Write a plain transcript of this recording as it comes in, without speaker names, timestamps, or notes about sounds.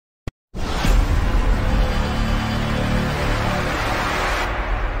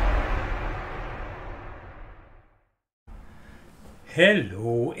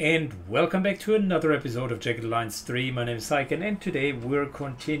Hello and welcome back to another episode of Jagged Alliance 3. My name is Syken and today we're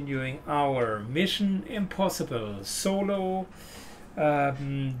continuing our Mission Impossible solo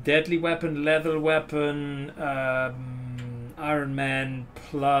deadly weapon, lethal weapon, Iron Man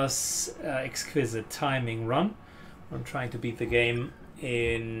plus exquisite timing run. I'm trying to beat the game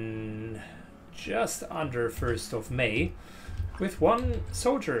in just under 1st of May with one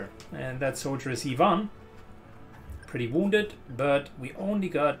soldier, and that soldier is Ivan. Pretty wounded, but we only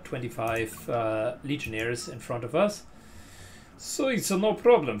got 25 legionnaires in front of us, so it's no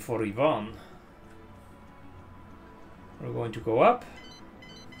problem for Ivan. We're going to go up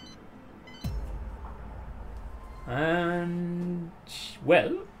and,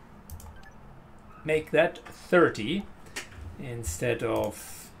 well, make that 30 instead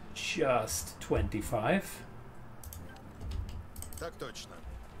of just 25. Так точно.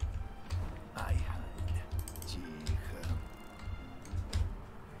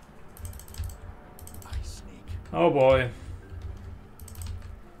 Oh boy,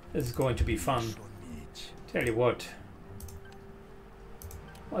 this is going to be fun. Tell you what,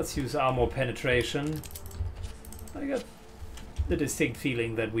 let's use armor penetration. I got the distinct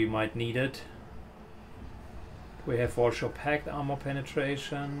feeling that we might need it. We have Warsaw Pact armor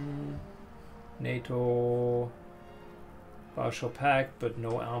penetration, NATO, Warsaw Pact, but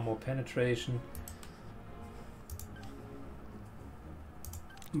no armor penetration.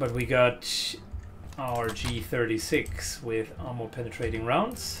 But we got our G36 with armor penetrating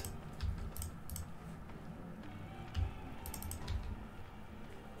rounds.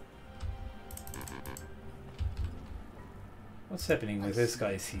 What's happening with this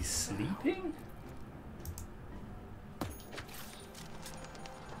guy? Is he sleeping?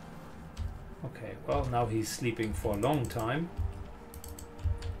 Okay, well, now he's sleeping for a long time.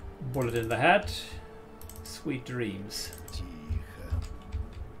 Bullet in the head. Sweet dreams.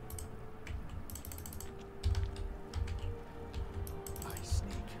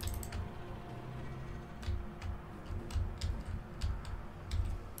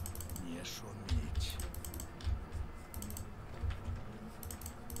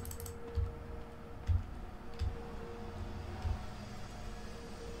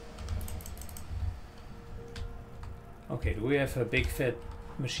 Okay, do we have a big fat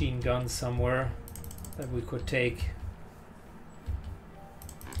machine gun somewhere that we could take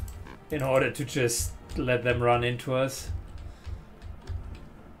in order to just let them run into us?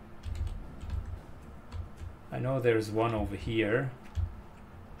 I know there's one over here.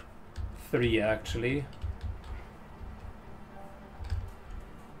 3 actually.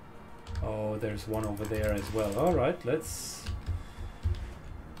 Oh, there's one over there as well. Alright, let's...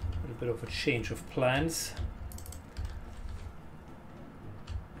 a little bit of a change of plans.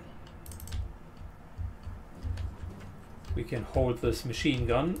 We can hold this machine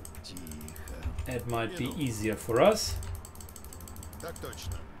gun. It might be easier for us. Так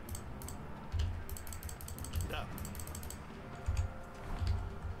точно. Да.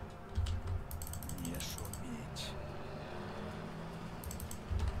 Не шуметь.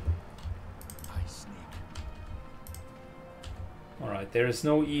 I sneak. Alright, there is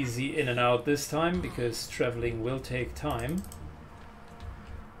no easy in and out this time because traveling will take time.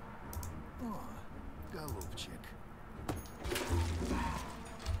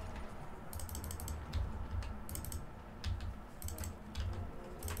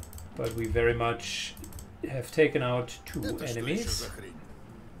 But we very much have taken out 2 enemies.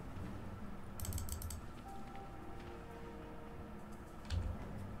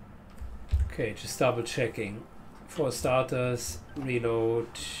 Okay, just double checking. For starters, reload.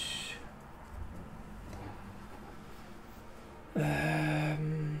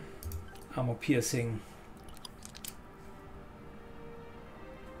 Armor piercing.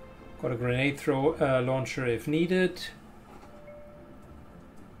 Got a grenade launcher if needed.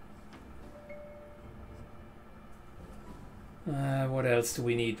 What else do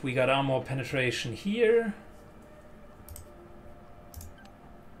we need? We got armor penetration here.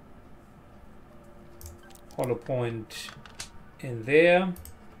 Hollow point in there.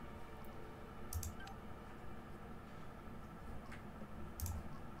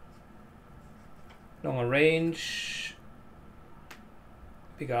 Longer range.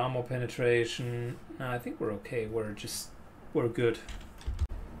 Big armor penetration. I think we're okay. We're good.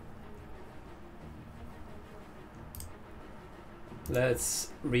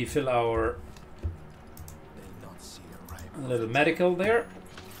 Let's refill our little medical there.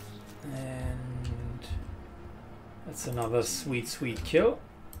 And that's another sweet, sweet kill.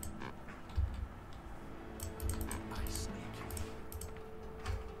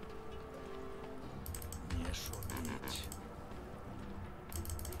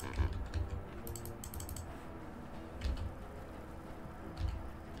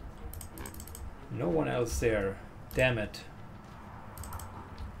 no one else there. Damn it.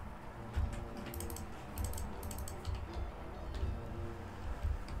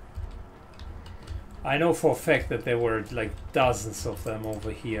 I know for a fact that there were like dozens of them over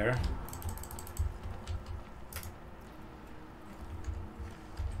here.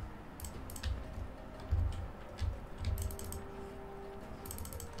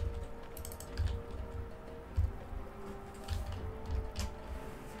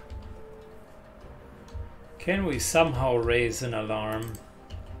 Can we somehow raise an alarm?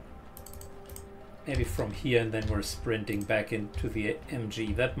 Maybe from here and then we're sprinting back into the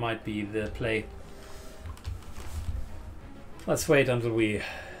MG. That might be the play. Let's wait until we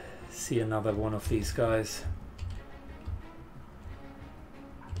see another one of these guys.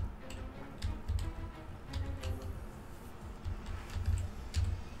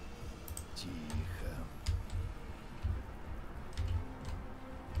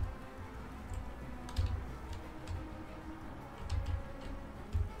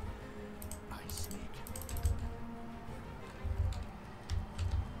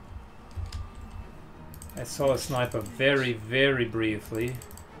 I saw a sniper very, very briefly.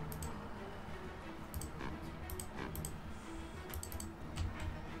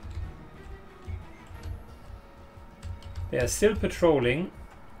 They are still patrolling.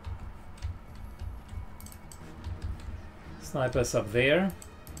 Snipers up there.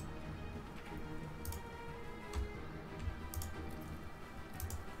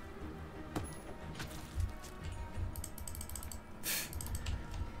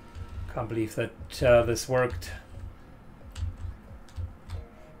 Can't believe that this worked.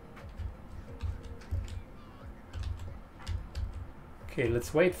 Okay,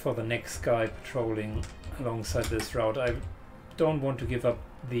 let's wait for the next guy patrolling alongside this route. I don't want to give up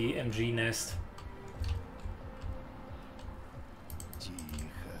the MG nest.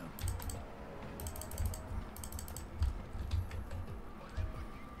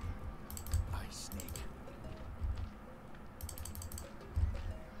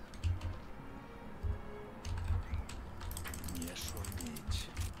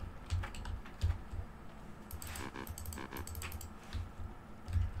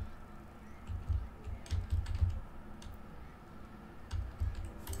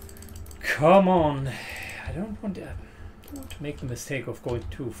 Come on, I don't want to make the mistake of going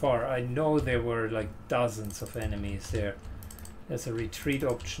too far. I know there were like dozens of enemies there. There's a retreat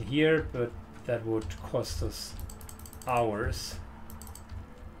option here, but that would cost us hours,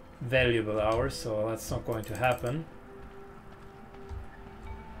 valuable hours, so that's not going to happen.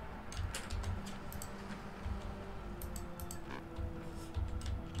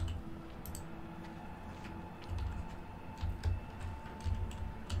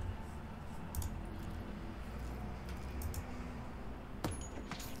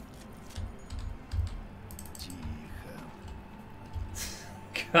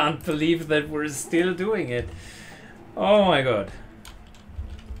 Can't believe that we're still doing it. Oh my god.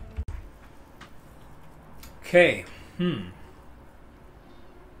 Okay.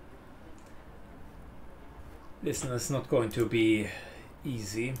 Listen, it's not going to be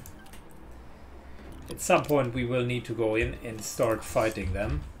easy. At some point we will need to go in and start fighting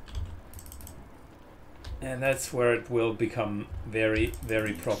them. And that's where it will become very,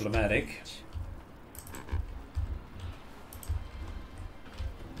 very problematic.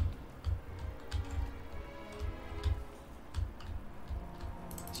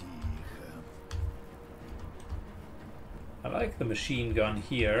 I like the machine gun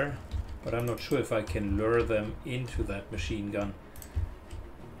here, but I'm not sure if I can lure them into that machine gun.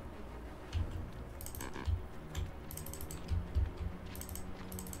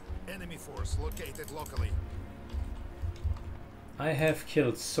 Enemy force located locally. I have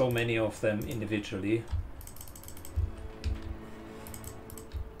killed so many of them individually.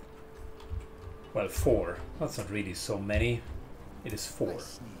 Well, 4. That's not really so many. It is 4.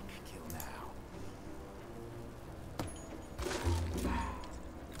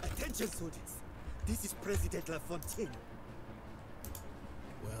 Attention, soldiers. This is President LaFontaine.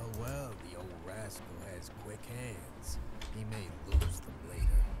 Well, well, the old rascal has quick hands. He may lose them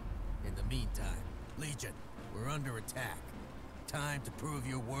later. In the meantime, Legion, we're under attack. Time to prove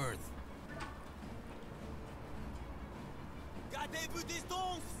your worth. Gardez-vous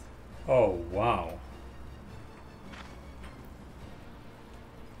distance! Oh, wow.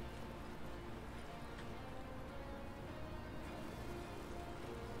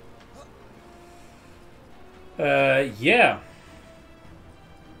 Yeah.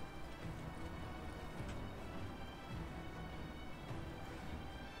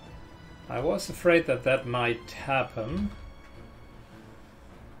 I was afraid that that might happen.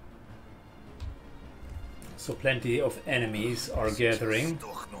 So plenty of enemies are gathering.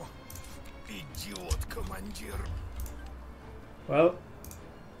 Сдохну. Идиот, командир. Well,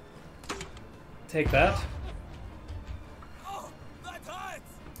 take that. Oh, that hurts!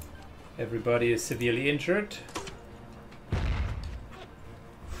 Everybody is severely injured.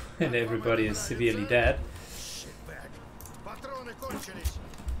 And everybody is severely dead. Shitbag. Патроны кончились.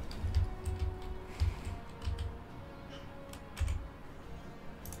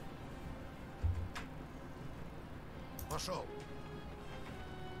 Пошел.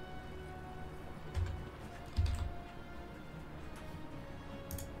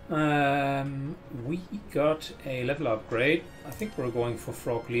 We got a level upgrade. I think we're going for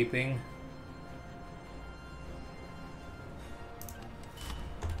frog leaping.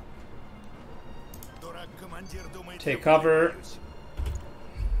 Дурак командир думает, Take я cover понимаюсь.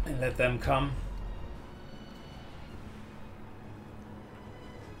 and let them come.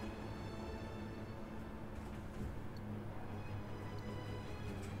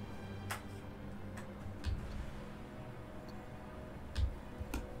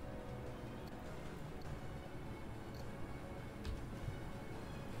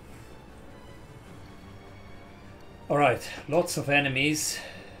 Alright, lots of enemies.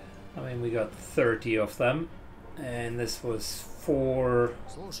 I mean, we got 30 of them. And this was 4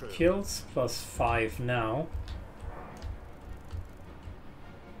 Слушаю. kills plus 5 now.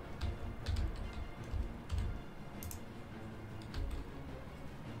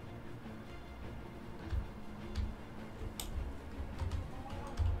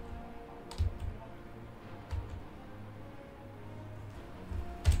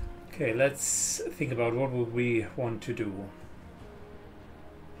 Okay, let's think about what would we want to do.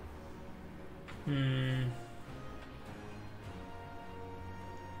 I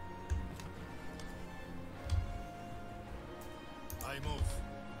move.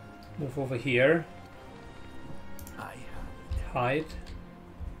 Move over here. I Hide.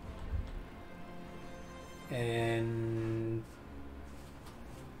 And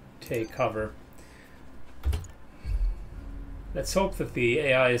take cover. Let's hope that the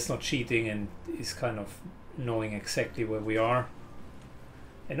AI is not cheating and is kind of knowing exactly where we are.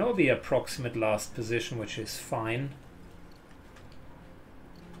 I know the approximate last position, which is fine.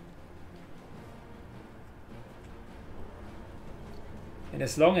 And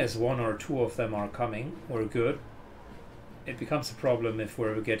as long as 1 or 2 of them are coming, we're good. It becomes a problem if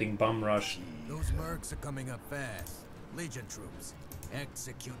we're getting bum rushed. Those mercs are coming up fast. Legion troops.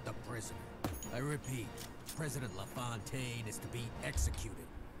 Execute the prisoner. I repeat, President LaFontaine is to be executed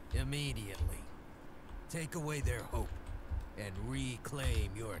immediately. Take away their hope and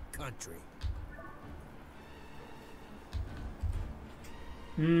reclaim your country.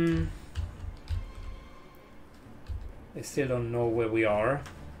 They still don't know where we are.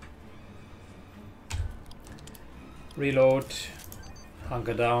 Reload.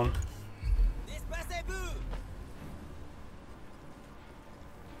 Hunker down. Despacez-vous!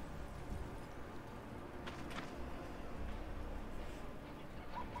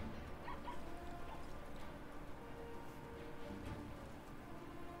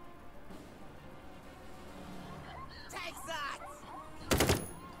 Take that!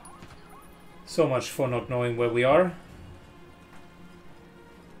 So much for not knowing where we are.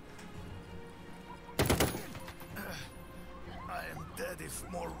 I am dead if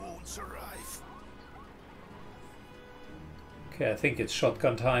more wounds arrive. Okay, I think it's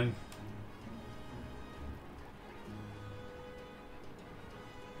shotgun time.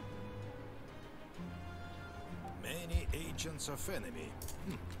 Many agents of enemy.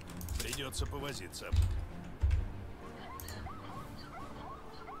 Придется повозиться.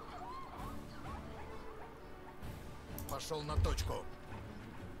 Пошел на точку.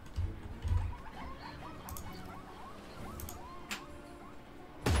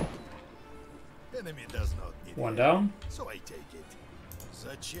 Enemy does not need One it, down. so I take it.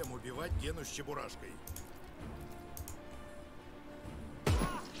 Зачем убивать Гену с Чебурашкой?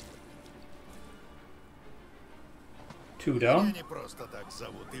 Two Меня down. не просто так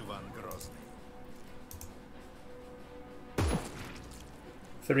зовут Иван Грозный.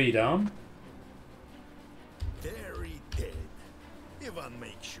 3 down. Very dead. Иван,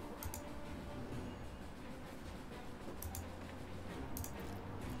 make sure.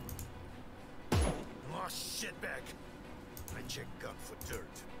 Oh, shitbag. I check gun for dirt.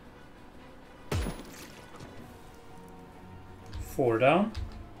 4 down.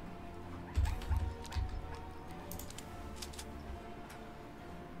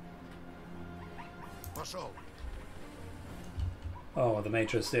 Пошел. Oh, the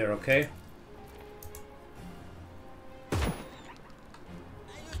major is there, okay. I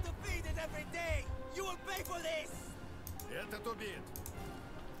used to feed it every day! You will pay for Этот убит.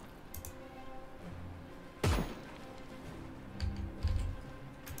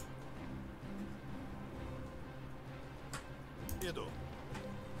 Иду.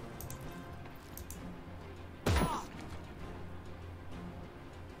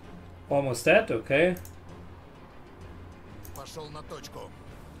 Almost dead, okay. Пошел на точку.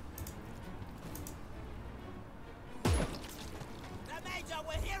 The Major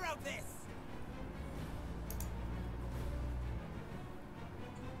will hear of this!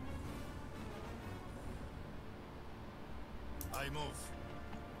 I move.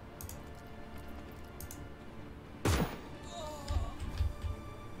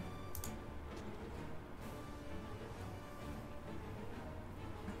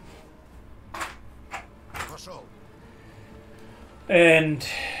 Пошел. And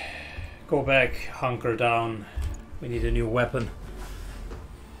go back, hunker down. We need a new weapon.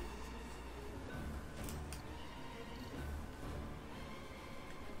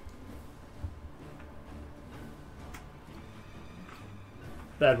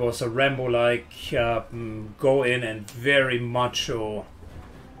 That was a Rambo-like go in and very macho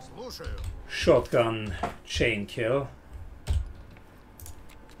Слушаю. shotgun chain kill.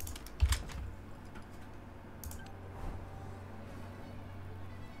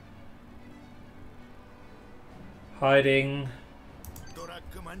 Hiding, Дурак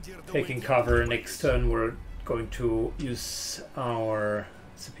командир думает, taking я cover. не Next боюсь. turn we're going to use our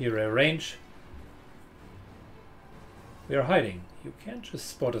superior range. We are hiding. You can't just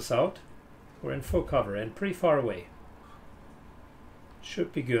spot us out. We're in full cover and pretty far away.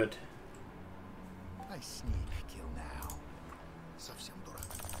 Should be good. I sneak kill now. Совсем дурак.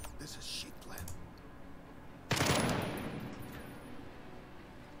 This is shit plan.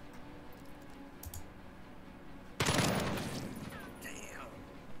 Damn,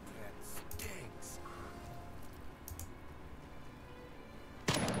 that stinks.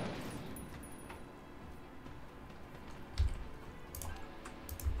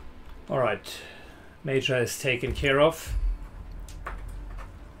 Alright. Major is taken care of.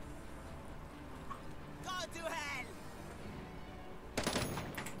 Go to hell!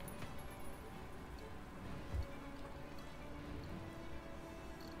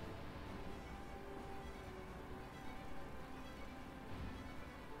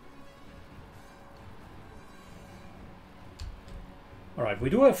 Alright, we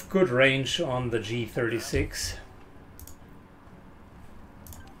do have good range on the G36.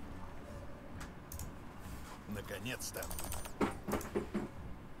 Наконец-то.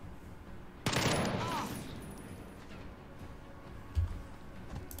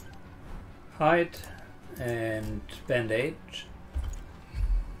 Hide and bandage.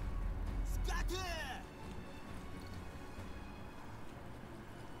 Scatter!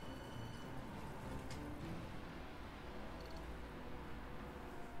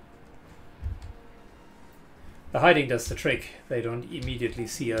 The hiding does the trick. They don't immediately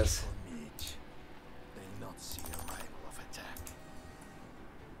see us. Меч. They not see arrival of attack.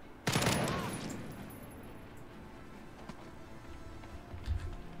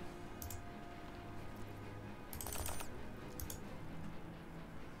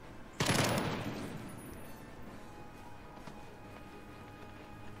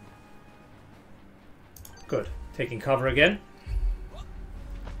 Good. Taking cover again.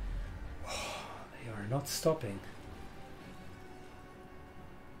 They are not stopping.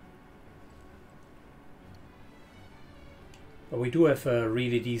 But we do have a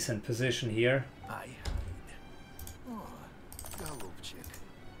really decent position here. I hide. Oh, голубчик.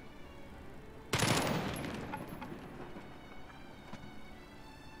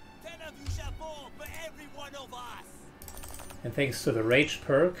 Ten of you shall fall for every one of us! And thanks to the rage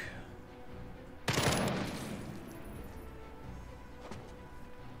perk,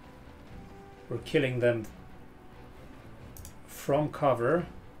 we're killing them from cover.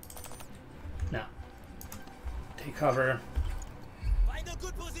 Now, take cover. Find a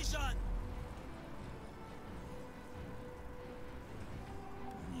good position!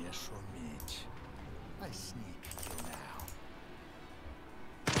 Не шуметь. I sneak kill now.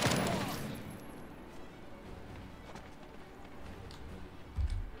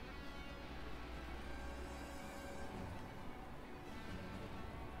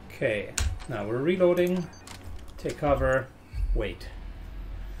 Okay, now we're reloading. Take cover. Wait.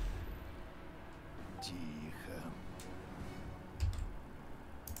 Тихо.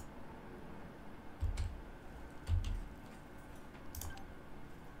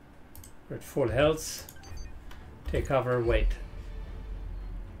 We're at full health. Take cover. Wait.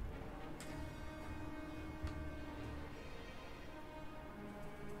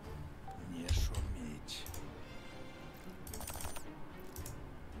 Не шуметь.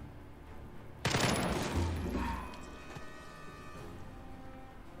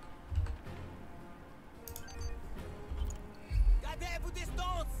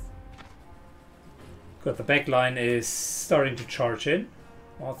 Good, the back line is starting to charge in.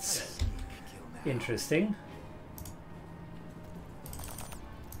 What's interesting.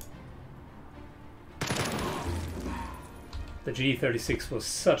 The G36 was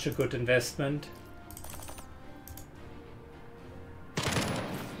such a good investment.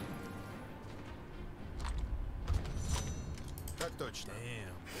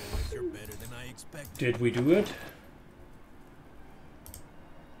 Damn, boys, you're better than I expected. Did we do it?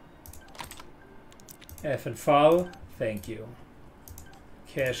 F and FAL, thank you.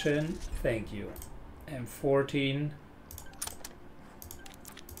 Cash in, thank you. M14,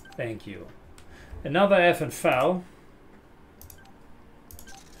 thank you. Another F and FAL.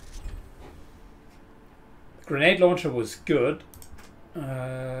 Grenade launcher was good.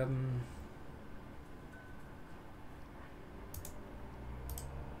 I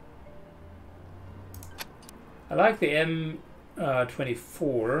like the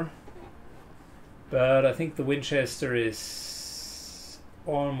M24, but I think the Winchester is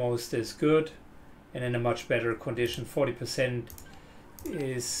almost as good and in a much better condition. 40%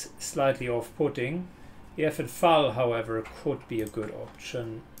 is slightly off-putting. The F and FAL, however, could be a good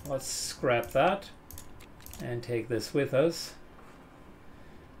option. Let's scrap that and take this with us.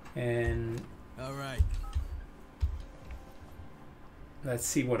 And All right. let's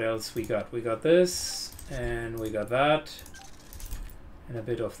see what else we got. We got this, and we got that, and a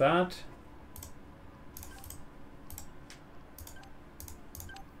bit of that.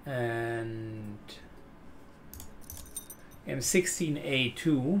 And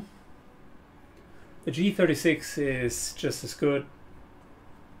M16A2. The G36 is just as good,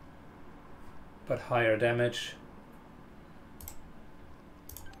 but higher damage.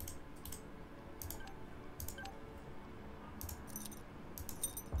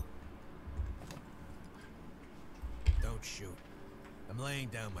 Don't shoot. I'm laying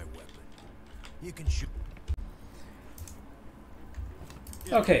down my weapon. You can shoot.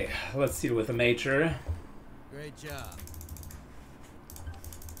 Okay, let's deal with the major. Great job.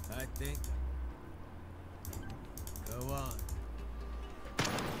 I think. Go on.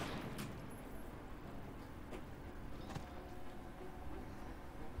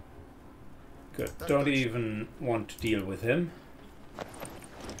 Good. Don't even want to deal with him.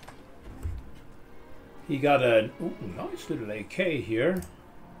 He got a nice little AK here.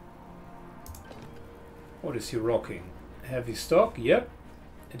 What is he rocking? Heavy stock? Yep.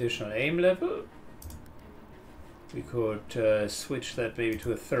 Additional aim level. We could switch that maybe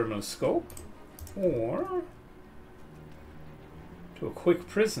to a thermal scope or to a quick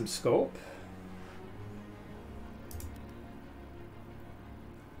prism scope.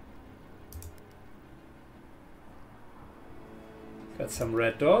 Got some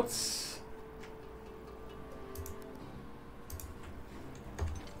red dots.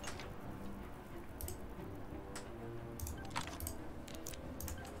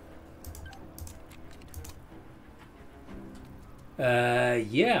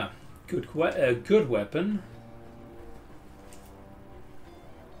 Yeah, good weapon.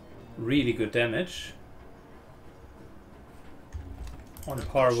 Really good damage. On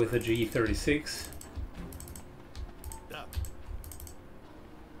par with the G36. Да.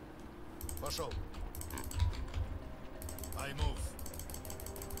 Пошел. I move.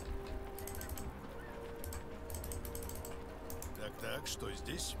 Так, что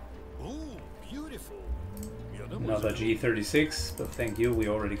здесь? Ooh, beautiful. Я думаю, Another G36, but thank you, we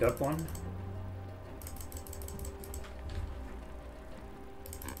already got one.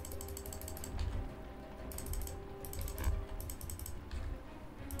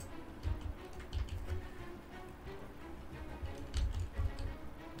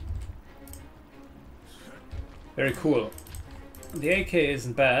 Very cool. The AK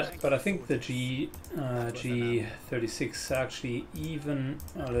isn't bad, but I think the G36 is actually even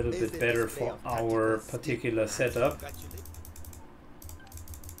a little bit better for our particular setup.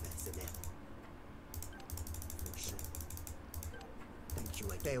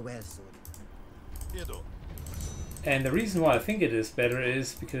 Еду. And the reason why I think it is better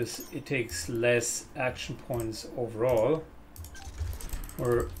is because it takes less action points overall.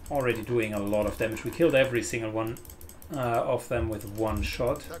 We're already doing a lot of damage. We killed every single one of them with one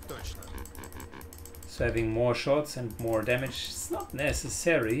shot. Так точно. So having more shots and more damage is not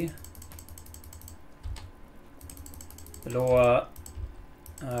necessary. The lower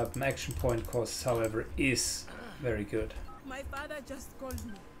action point costs, however, is very good. My father just called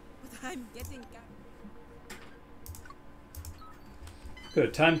me, but I'm getting carried.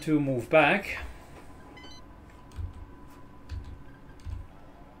 Good, time to move back.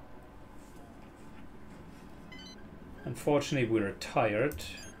 Unfortunately, we're tired.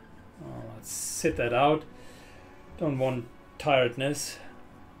 Let's sit that out. Don't want tiredness.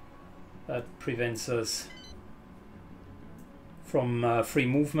 That prevents us from free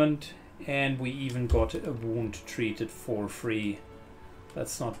movement. And we even got a wound treated for free.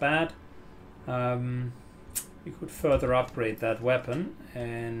 That's not bad. We could further upgrade that weapon,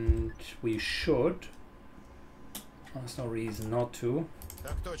 and we should. There's no reason not to.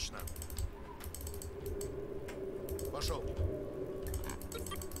 Так точно. Пошел.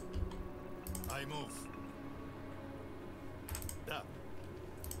 I move. Да.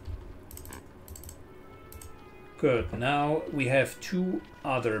 Good. Now we have two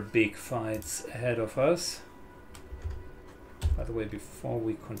other big fights ahead of us. By the way, before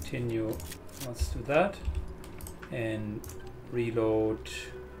we continue, let's do that. And reload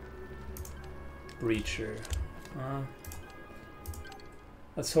breacher.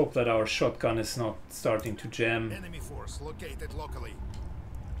 Let's hope that our shotgun is not starting to jam. Enemy force located locally.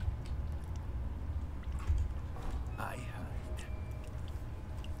 I hide.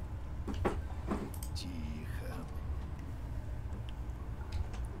 Тихо.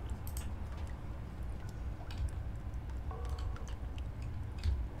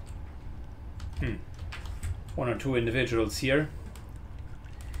 One or two individuals here.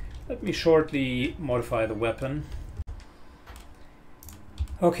 Let me shortly modify the weapon.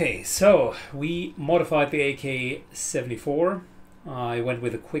 Okay, so we modified the AK-74. I went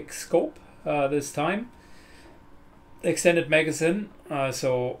with a quick scope this time. Extended magazine,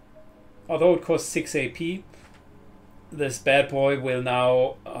 so although it costs 6 AP, this bad boy will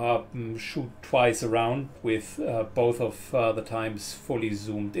now shoot twice around with both of the times fully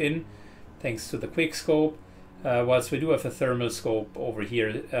zoomed in, thanks to the quick scope. Whilst we do have a thermal scope over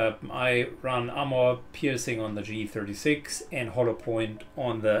here, I run armor piercing on the G36 and hollow point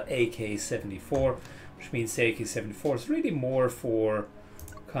on the AK-74, which means the AK-74 is really more for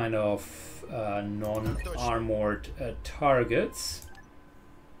kind of non-armored targets.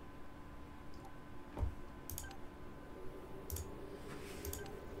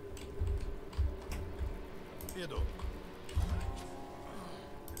 Иду.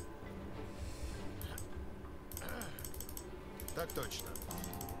 Так точно.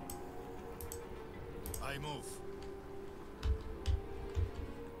 I move.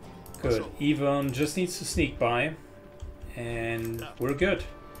 Good. Even just needs to sneak by, and we're good.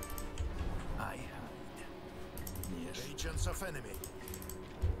 I hide. Agents of enemy.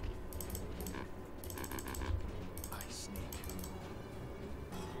 I sneak.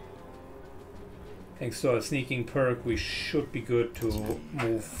 Thanks to our sneaking perk, we should be good to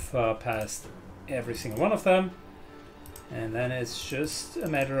move past every single one of them. And then it's just a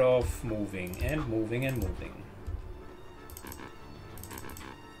matter of moving and moving and moving.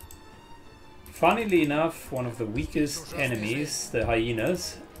 Funnily enough, one of the weakest enemies, the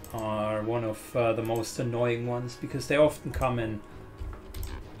hyenas, are one of the most annoying ones because they often come in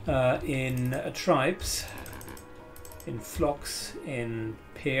tribes, in flocks, in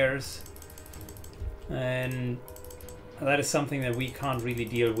pairs, and that is something that we can't really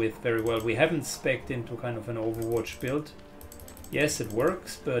deal with very well. We haven't spec'd into kind of an Overwatch build. Yes, it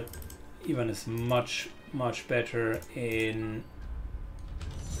works, but even is much better in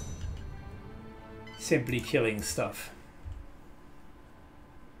simply killing stuff.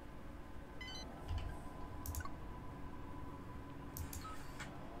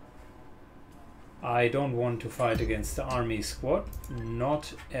 I don't want to fight against the army squad,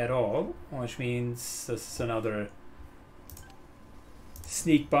 not at all, which means this is another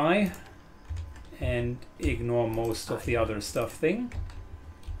sneak by and ignore most of the other stuff thing.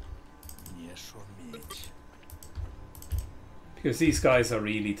 Не шуметь. Because these guys are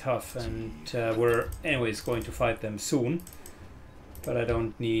really tough, and we're anyways going to fight them soon. But I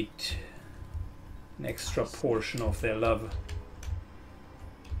don't need an extra portion of their love.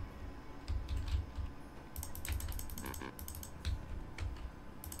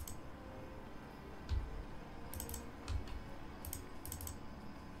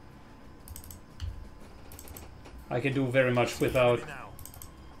 I can do very much without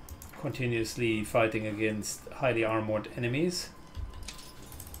continuously fighting against highly armored enemies.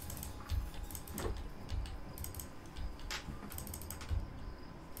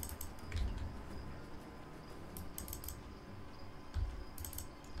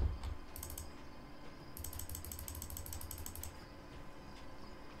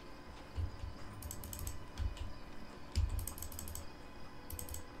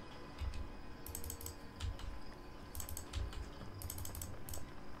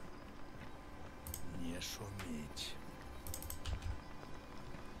 Не шуметь.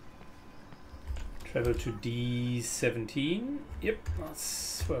 Travel to D17. Yep,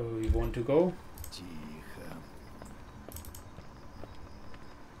 that's where we want to go. Тихо.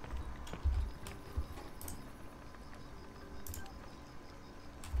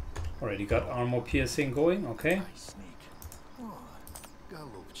 Already got armor piercing going, okay. Ай, sneak. О,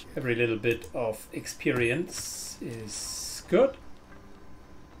 голубчик. Every little bit of experience is good.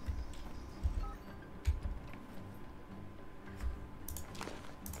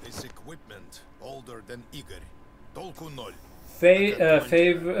 This equipment older than Igor. Толку ноль.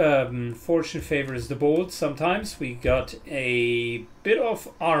 Fortune favors the bold. Sometimes we got a bit of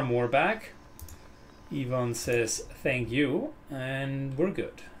armor back. Ivan says thank you, and we're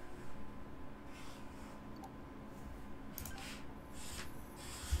good.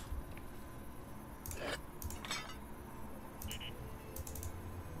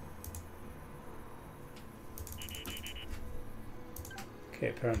 Okay,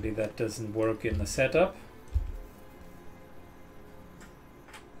 apparently that doesn't work in the setup.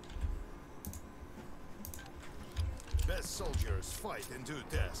 Best soldiers fight in 2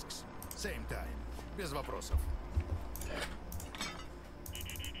 tasks. Same time. Без вопросов.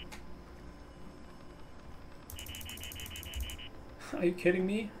 Are you kidding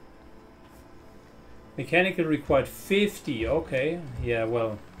me? Mechanical required 50. Okay, yeah,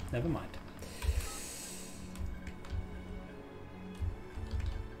 well, never mind.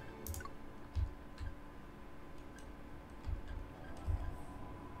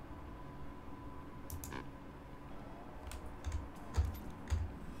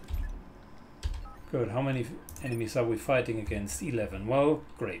 Good. How many enemies are we fighting against? 11. Well,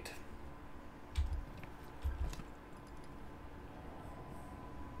 great.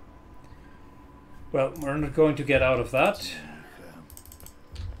 Well, we're not going to get out of that.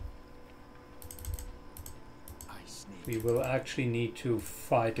 We will actually need to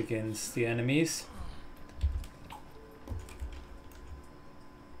fight against the enemies.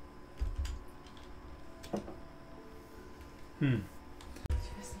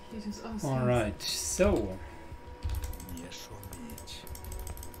 Alright, so Не шуметь.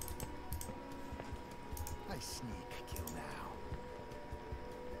 I sneak kill now.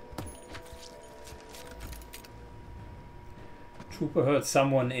 trooper heard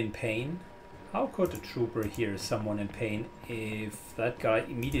someone in pain. How could a trooper hear someone in pain if that guy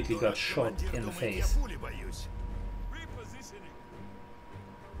immediately got shot in the face? Пули боюсь. Repositioning.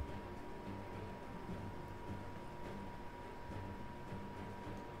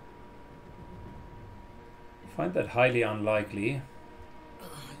 I find that highly unlikely.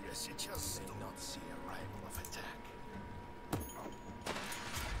 Я сейчас do not see arrival of attack.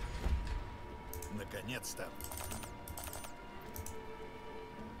 Наконец-то.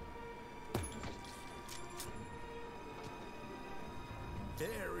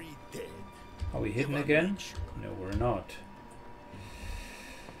 Very dead. Are we hidden again? No, we're not.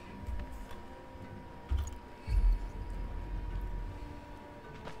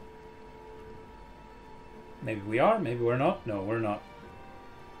 Maybe we are, maybe we're not. No, we're not.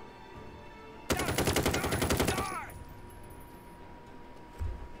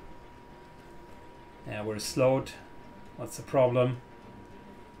 Yeah, we're slowed. What's the problem?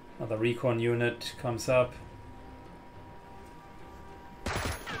 Another recon unit comes up. I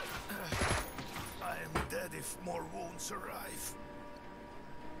am dead if more wounds arrive.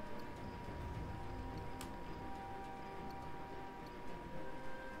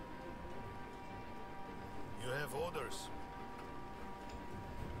 You have orders.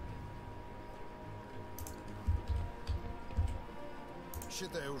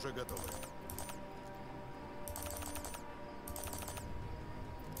 Считай, уже готовы.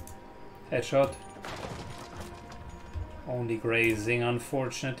 Headshot. Only grazing,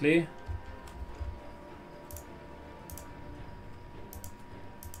 unfortunately.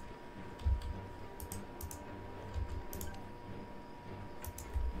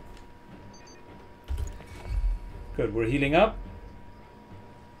 Good, we're healing up.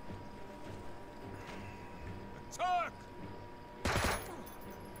 Attack!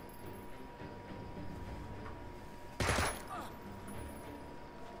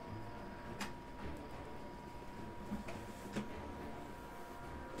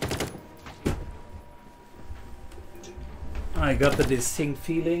 I got the distinct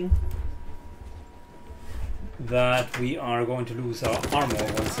feeling that we are going to lose our armor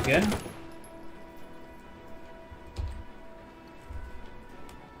once again.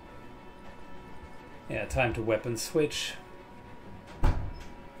 Yeah, time to weapon switch.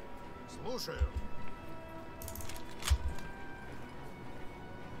 Слушаю.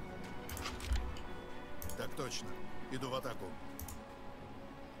 Так точно. Иду в атаку.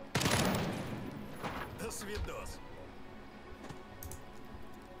 Досвидос.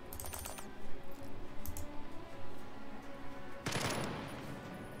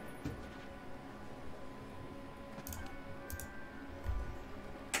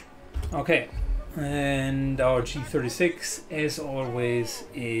 Okay, and our G36, as always,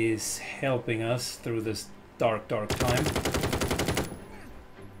 is helping us through this dark time.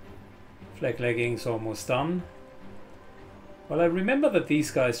 Flag legging's almost done. Well, I remember that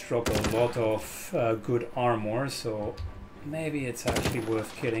these guys drop a lot of good armor, so maybe it's actually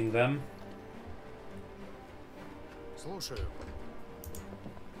worth killing them. Слушаю.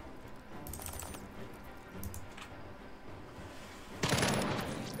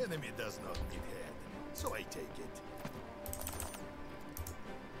 Enemy does not need head, so I take it.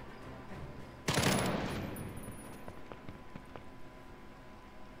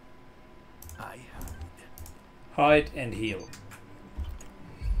 I Hide and heal.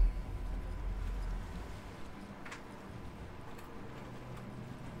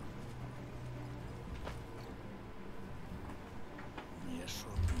 не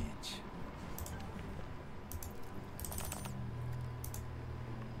шуметь.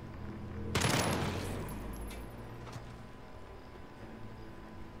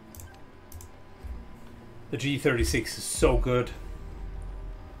 The G36 is so good.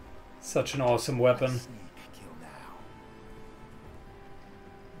 Such an awesome weapon. Sneak kill now.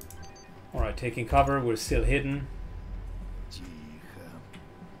 Alright, taking cover, we're still hidden. Тихо.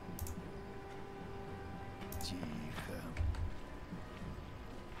 Тихо.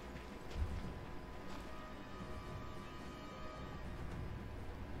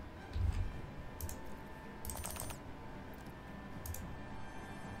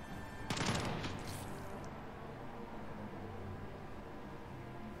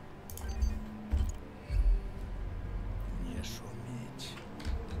 Не шуметь.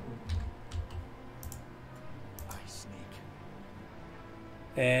 I sneak.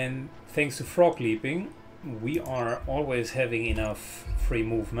 And thanks to frog leaping, we are always having enough free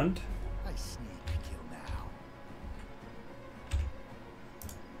movement. I sneak kill now.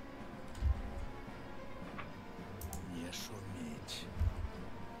 Не шуметь.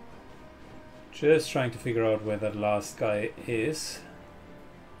 Just trying to figure out where that last guy is.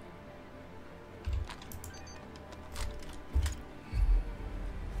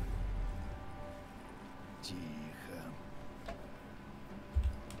 Тихо.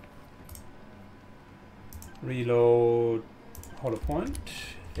 Reload hollow point.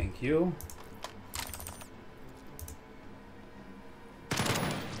 Thank you.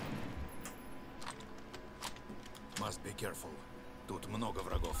 Must be careful. Тут много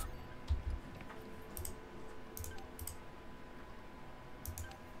врагов.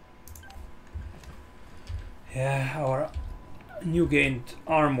 Yeah, our new gained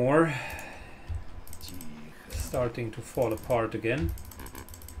armor Тихо. starting to fall apart again.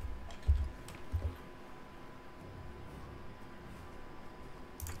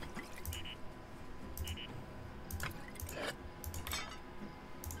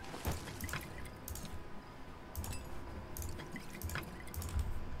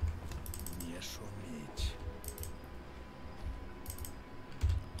 Не шуметь.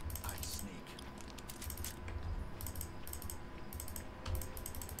 I sneak.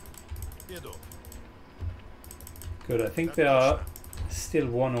 Иду. Good, I think there are still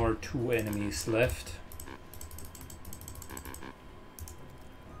one or two enemies left.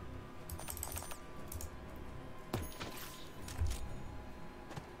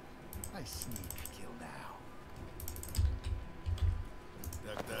 I sneak kill now.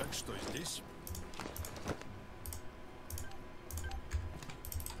 Так, что здесь?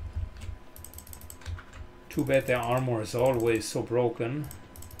 Too bad their armor is always so broken.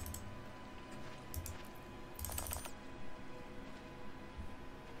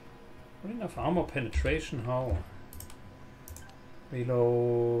 Not enough armor penetration, how?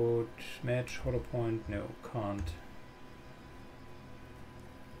 Reload, match, hollow point, no, can't.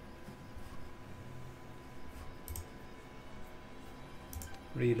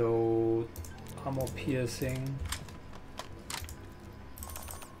 Reload, armor piercing.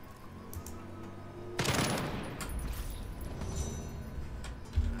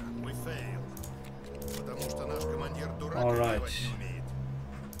 We fail. Потому что наш командир дурак и All воевать right. не умеет.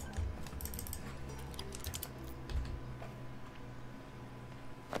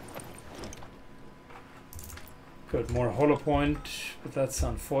 Good, more hollow point, but that's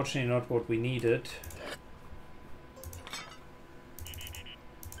unfortunately not what we needed.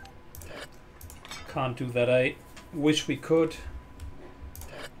 Can't do that, I wish we could.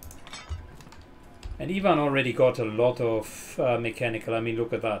 And Ivan already got a lot of mechanical. I mean,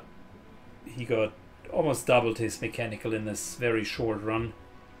 look at that. He got almost doubled his mechanical in this very short run.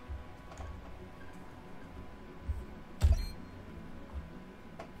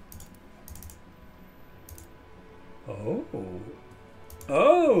 Oh.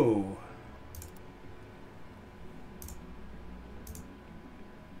 Oh.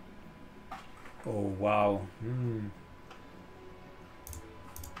 Oh, wow.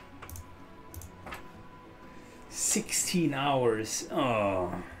 16 hours.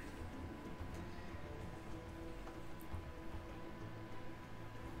 Oh.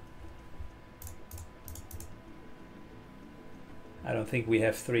 I don't think we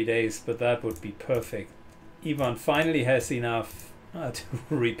have 3 days, but that would be perfect. Ivan finally has enough to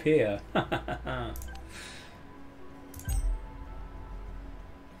repair.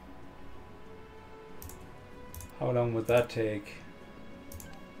 How long would that take?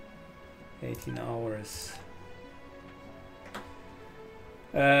 18 hours.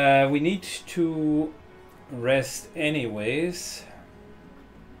 We need to rest anyways.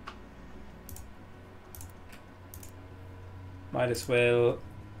 Might as well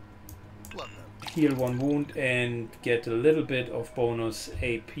heal 1 wound and get a little bit of bonus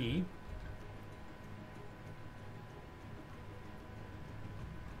AP.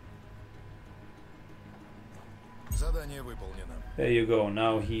 Задание выполнено. There you go.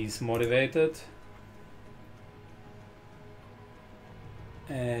 Now he's motivated.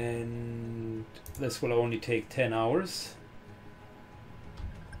 And this will only take 10 hours.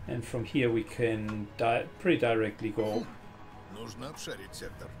 And from here we can pretty directly go Нужно обшарить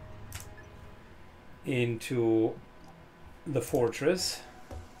сектор. into the fortress.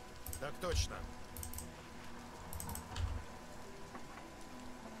 Так точно.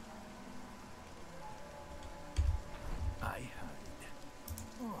 Ай,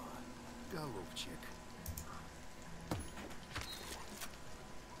 о, голубчик.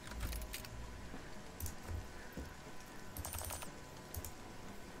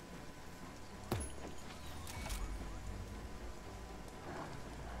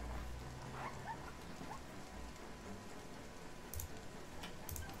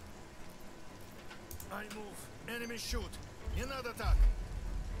 I move. Enemy shoot. Не надо так.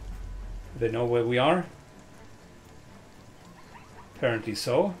 They know where we are? Apparently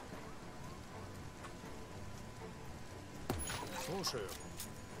so. Слушаю.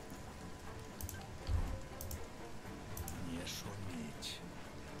 Не шуметь.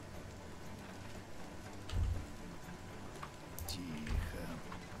 Тихо.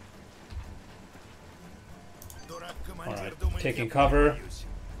 Дурак командир Alright, думает, taking я cover. боюсь.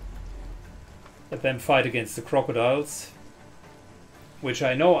 Let them fight against the crocodiles, which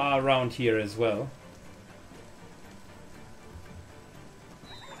I know are around here as well.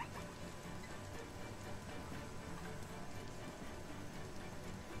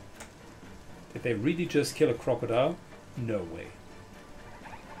 Did they really just kill a crocodile? No way.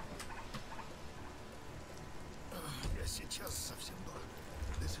 Я сейчас совсем дурак.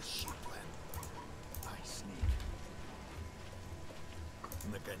 This is shit plan. I sneak.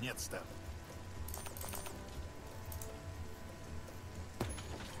 Наконец-то.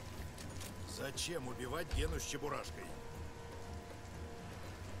 Зачем убивать Гену с чебурашкой?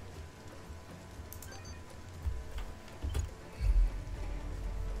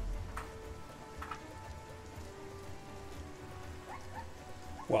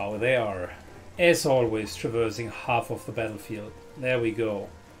 Wow, they are, as always, traversing half of the battlefield. There we go.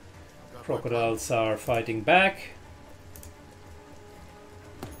 Crocodiles are fighting back.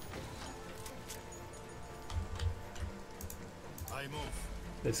 I move.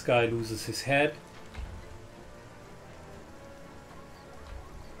 This guy loses his head.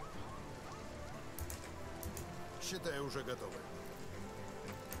 Считай, уже готовы.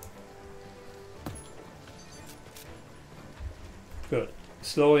 Good.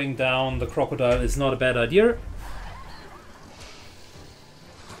 Slowing down the crocodile is not a bad idea.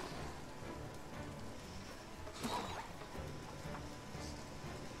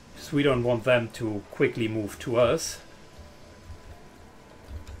 Because we don't want them to quickly move to us.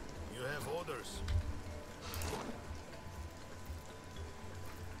 You have orders.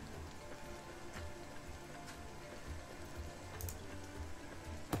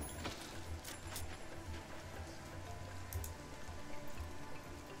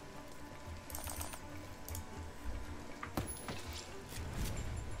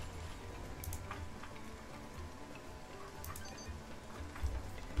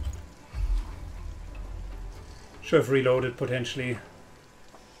 Should have reloaded potentially.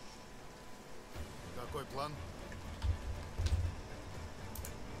 Какой план?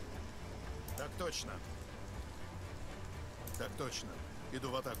 Так точно. Так точно. Иду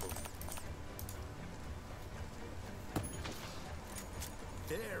в атаку.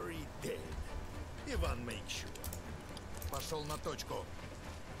 very dead. Иван, make sure. Пошел на точку.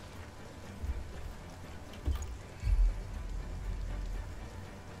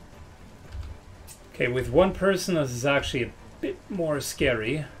 Okay, with one person this is actually a bit more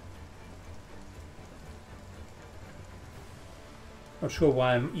scary. Not sure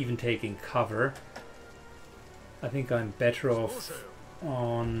why I'm even taking cover. I think I'm better off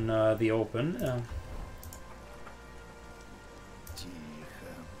on the open.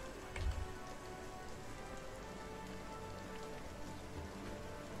 Тихо.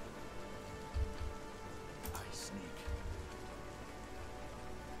 I sneak.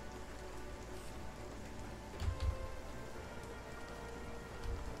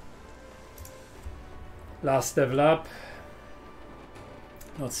 Last level up.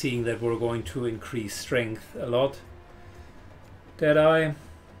 Not seeing that we're going to increase strength a lot. Deadeye.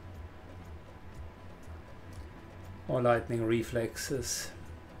 Or lightning reflexes.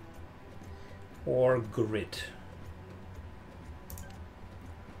 Or grit.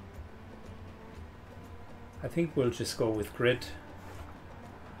 I think we'll just go with grit.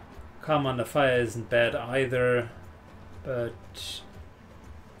 Calm under fire isn't bad either, but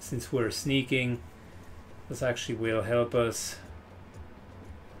since we're sneaking, this actually will help us.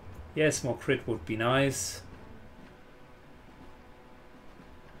 Yes, more crit would be nice.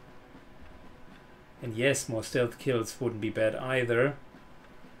 And yes, more stealth kills wouldn't be bad either.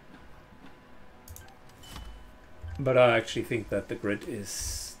 But I actually think that the grit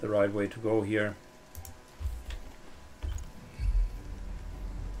is the right way to go here.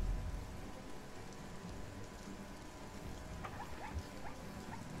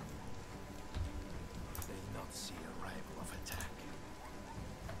 They not see a rival of attack.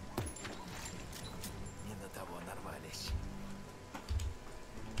 Не на того нарвались.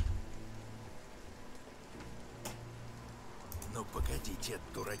 Ну погодите,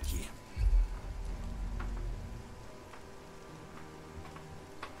 дураки.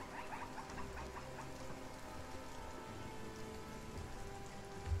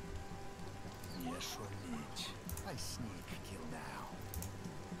 Не шуметь. I sneak kill now.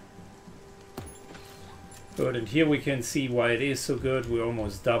 Good, and here we can see why it is so good. We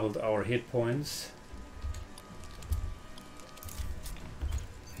almost doubled our hit points.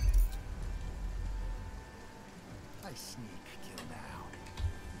 I sneak kill now.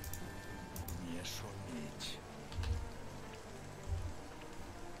 Не шуметь.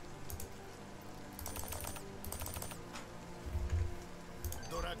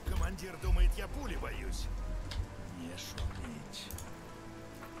 Дурак-командир думает, я пули боюсь. Не шуметь.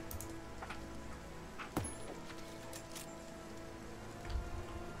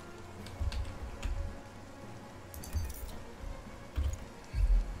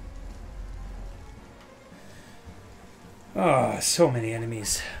 Ah, so many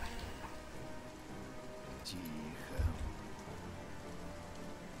enemies. Тихо.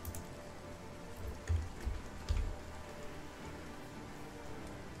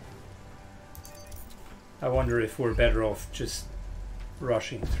 I wonder if we're better off just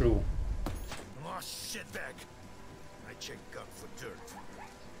rushing through. Oh, shitbag. I check gun for dirt.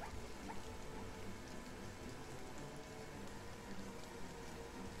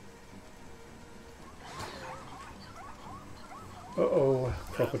 Uh-oh,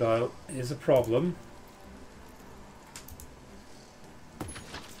 crocodile is a problem.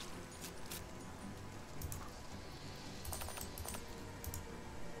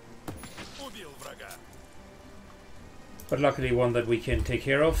 Убил врага. But luckily one that we can take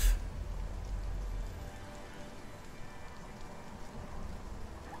care of.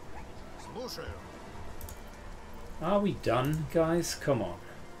 Слушаю. Are we done, guys? Come on.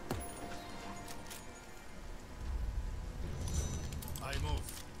 I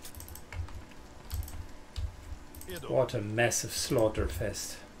move. Иду. What a massive slaughter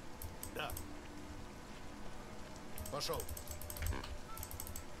fest. Да. Пошел.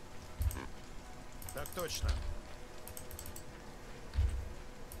 Так точно.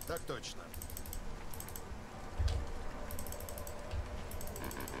 Так точно.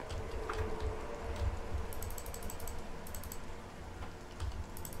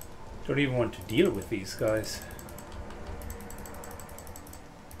 Don't even want to deal with these guys.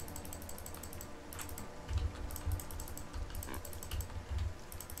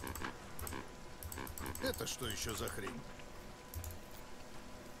 Это что еще за хрень?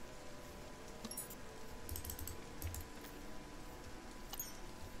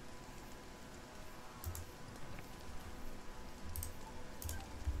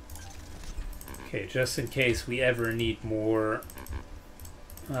 Okay, just in case we ever need more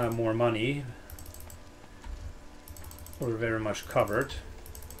money, we're very much covered.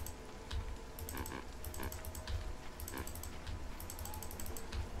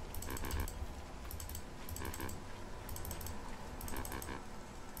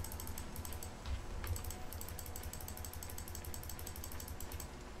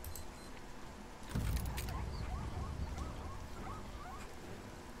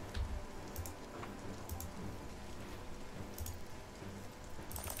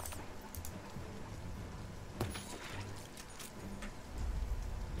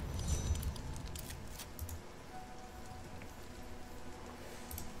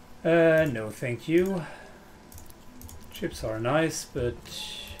 No, thank you. Chips are nice, but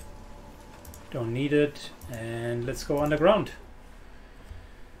don't need it. And let's go underground.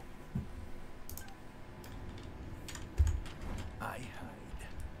 I hide.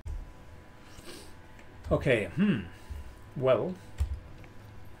 Okay, well.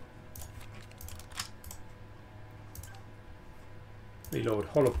 Reload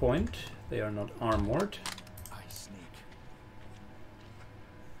hollow point. They are not armored. I sneak.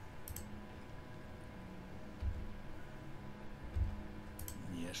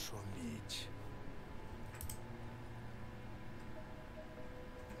 Не шуметь.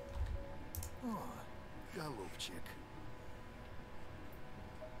 О, голубчик.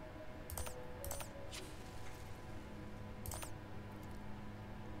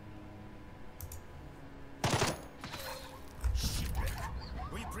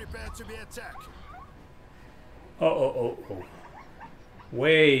 We prepare to be attacked. Oh.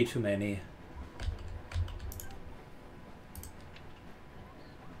 Way too many.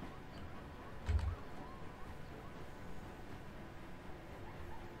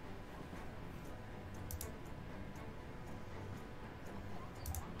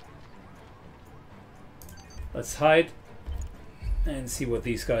 Let's hide and see what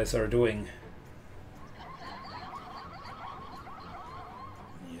these guys are doing.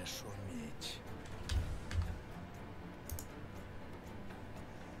 Не шуметь.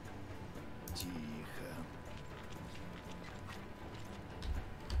 Тихо.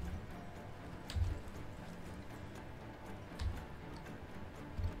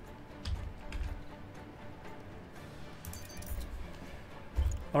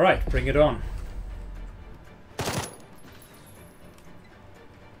 All right, bring it on.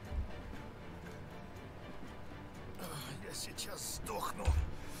 Я сейчас сдохну.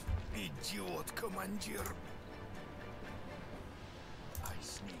 Идиот, командир. I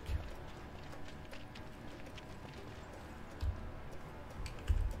sneak.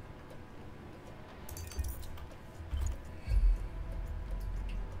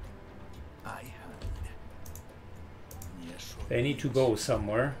 I hide. Не шуметь. They need to go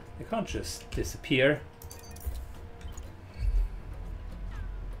somewhere. They can't just disappear.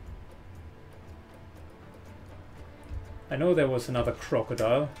 I know there was another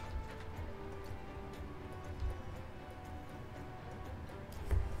crocodile.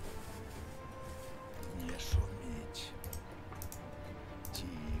 Не шуметь.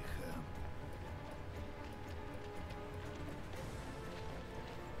 Тихо.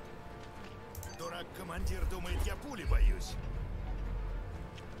 Дурак командир думает, я пули боюсь.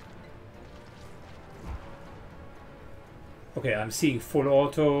 Okay, I'm seeing full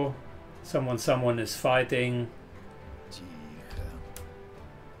auto. Someone is fighting. Тихо.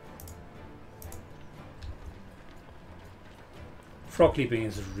 Frog leaping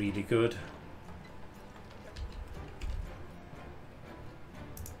is really good.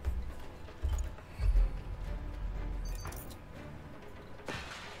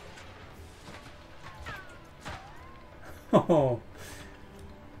 Oh,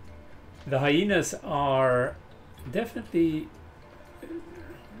 the hyenas are definitely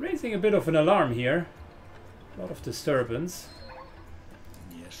raising a bit of an alarm here. A lot of disturbance.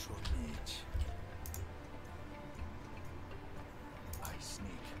 Не шуметь. I sneak.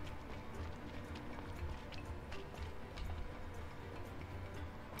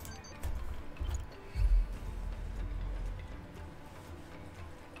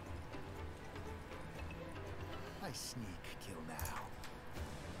 I sneak kill now.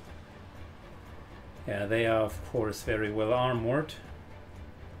 Yeah, they are of course very well armored.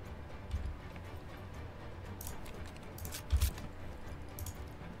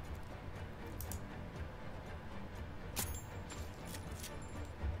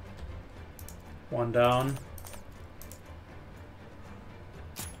 One down.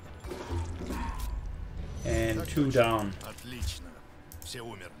 And two down. Отлично. Все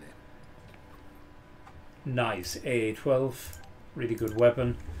умерли. Nice. AA-12. Really good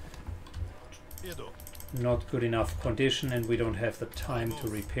weapon. Иду. Not good enough condition, and we don't have the time to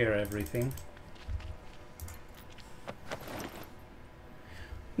repair everything.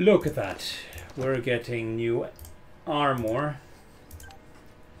 Look at that. We're getting new armor.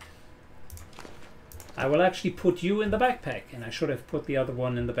 I will actually put you in the backpack, and I should have put the other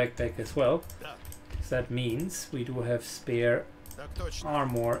one in the backpack as well. Да. So that means we do have spare Так точно.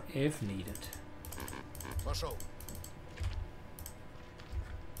 armor if needed. Пошел.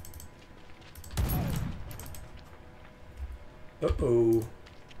 Uh-oh.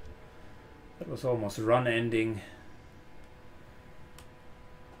 That was almost run ending.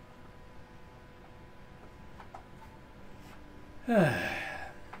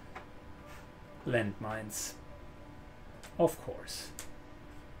 landmines. Of course.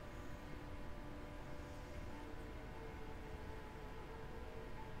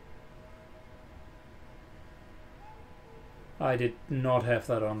 I did not have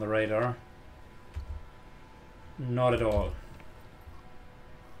that on the radar. Not at all.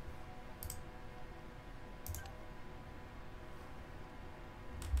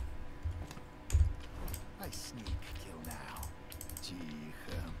 I sneak kill now.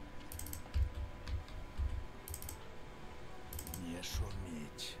 Тихо. Не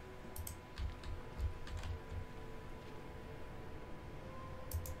шуметь.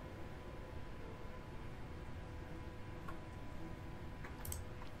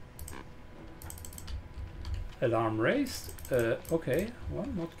 Alarm raised? Okay, well,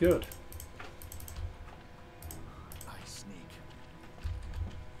 not good. I sneak.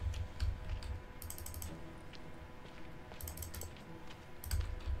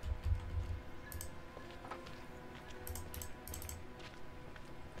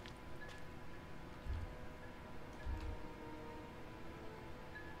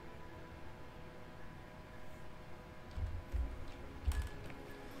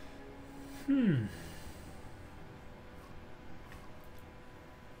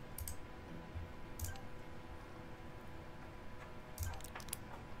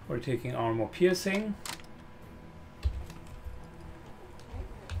 We're taking armor piercing.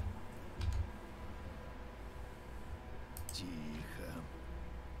 Тихо.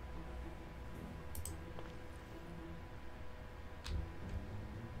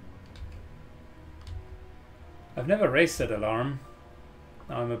 I've never raised that alarm.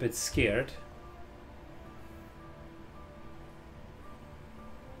 Now I'm a bit scared.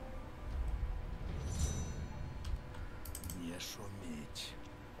 Не шуметь.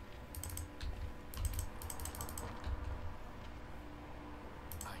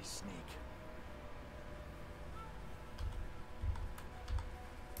 I sneak.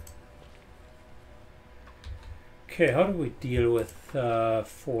 Okay, how do we deal with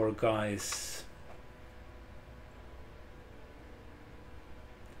 4 guys?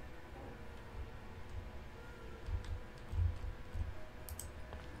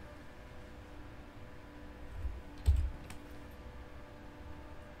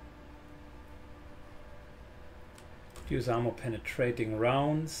 Use armor penetrating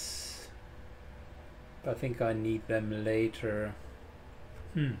rounds. But I think I need them later.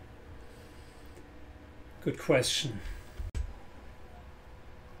 Good question.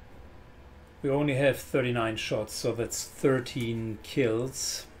 We only have 39 shots, so that's 13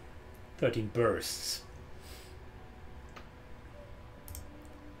 kills, 13 bursts.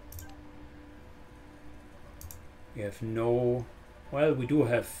 We have no... Well, we do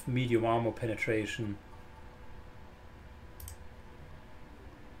have medium armor penetration.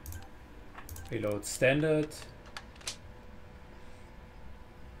 Reload standard.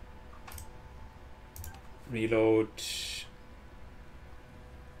 Reload.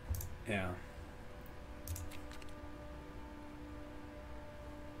 Yeah.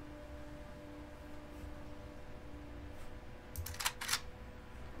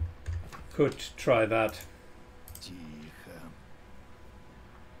 Could try that. Тихо.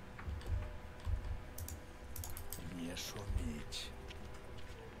 Не шуметь.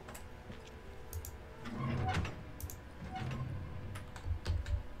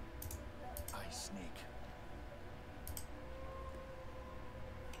 I sneak.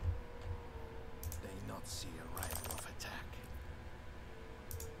 They not see a rifle of attack.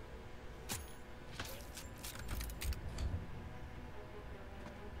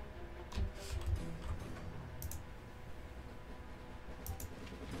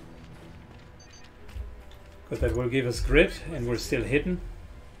 But that will give us grit, and we're still hidden.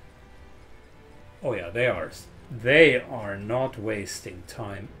 Oh yeah, they are. They are not wasting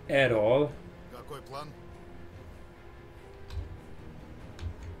time at all. Какой план?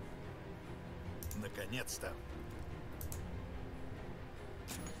 Наконец-то.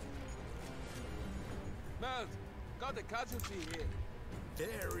 Melt, got a casualty here.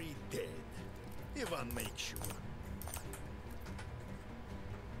 Very dead. Иван, make sure.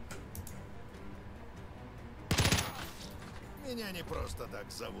 Меня не просто так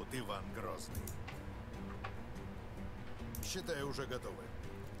зовут Иван Грозный. Считай, уже готовы.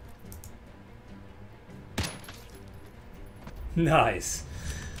 Nice.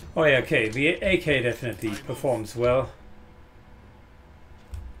 Oh yeah, okay, the AK definitely performs well.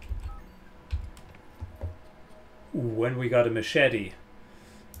 Ooh, when we got a machete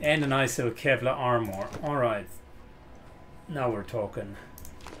and a nice little Kevlar armor. Alright, now we're talking.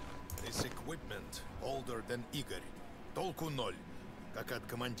 This equipment older than Игорь. Толку ноль, как от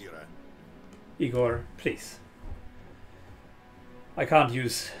командира. Igor, please. I can't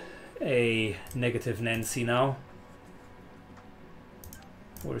use a negative Nancy now.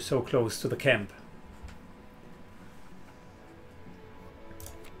 We're so close to the camp.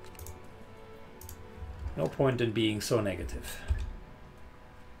 No point in being so negative.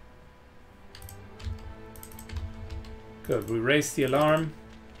 Good, we raised the alarm.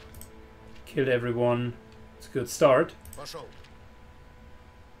 Killed everyone. It's a good start. Пошел.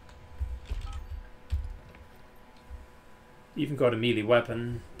 Even got a melee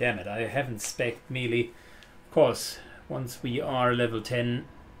weapon. Damn it, I haven't spec'd melee. Of course, once we are level 10...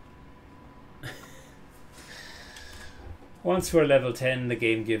 Once we're level 10, the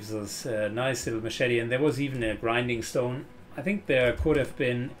game gives us a nice little machete, and there was even a grinding stone. I think there could have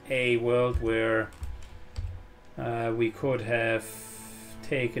been a world where we could have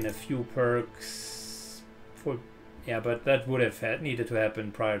taken a few perks for... Yeah, but that would have needed to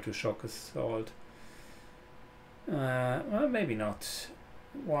happen prior to Shock Assault. Well, maybe not.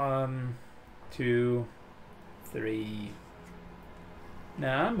 1, 2, 3.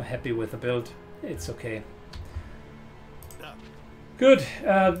 Nah, I'm happy with the build. It's okay. Good.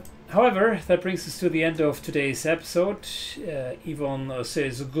 However, that brings us to the end of today's episode. Yvonne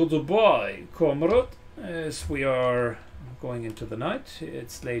says goodbye, comrade, as we are going into the night.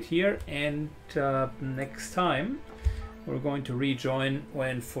 It's late here, and next time we're going to rejoin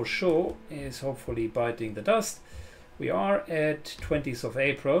when For Sure is hopefully biting the dust. We are at 20th of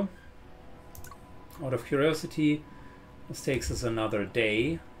April. Out of curiosity, this takes us another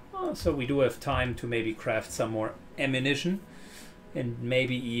day, so we do have time to maybe craft some more ammunition. And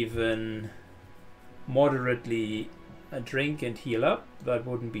maybe even moderately drink and heal up. That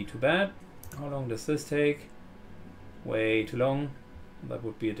wouldn't be too bad. How long does this take? Way too long. That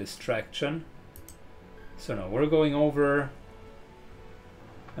would be a distraction. So no, we're going over.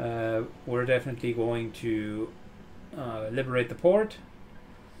 We're definitely going to liberate the port.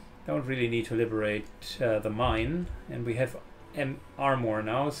 Don't really need to liberate the mine. And we have armor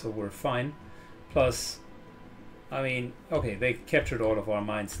now, so we're fine. Plus... I mean, okay, they captured all of our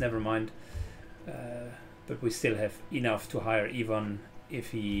mines, never mind. But we still have enough to hire Ivan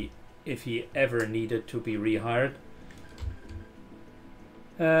if he ever needed to be rehired.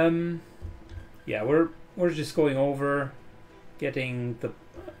 Yeah, we're just going over, getting the...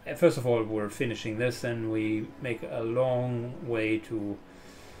 First of all, we're finishing this, and we make a long way to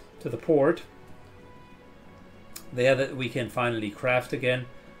the port. There that we can finally craft again,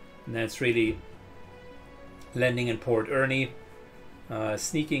 and that's really... landing in Port Ernie,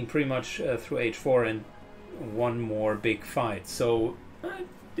 sneaking pretty much through H4 and one more big fight. So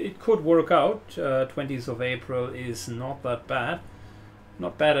it could work out. 20th of April is not that bad.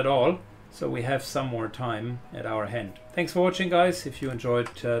 Not bad at all. So we have some more time at our hand. Thanks for watching, guys. If you enjoyed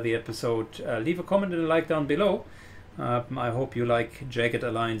the episode, leave a comment and a like down below. I hope you like Jagged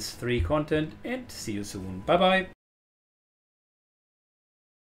Alliance 3 content, and see you soon. Bye bye.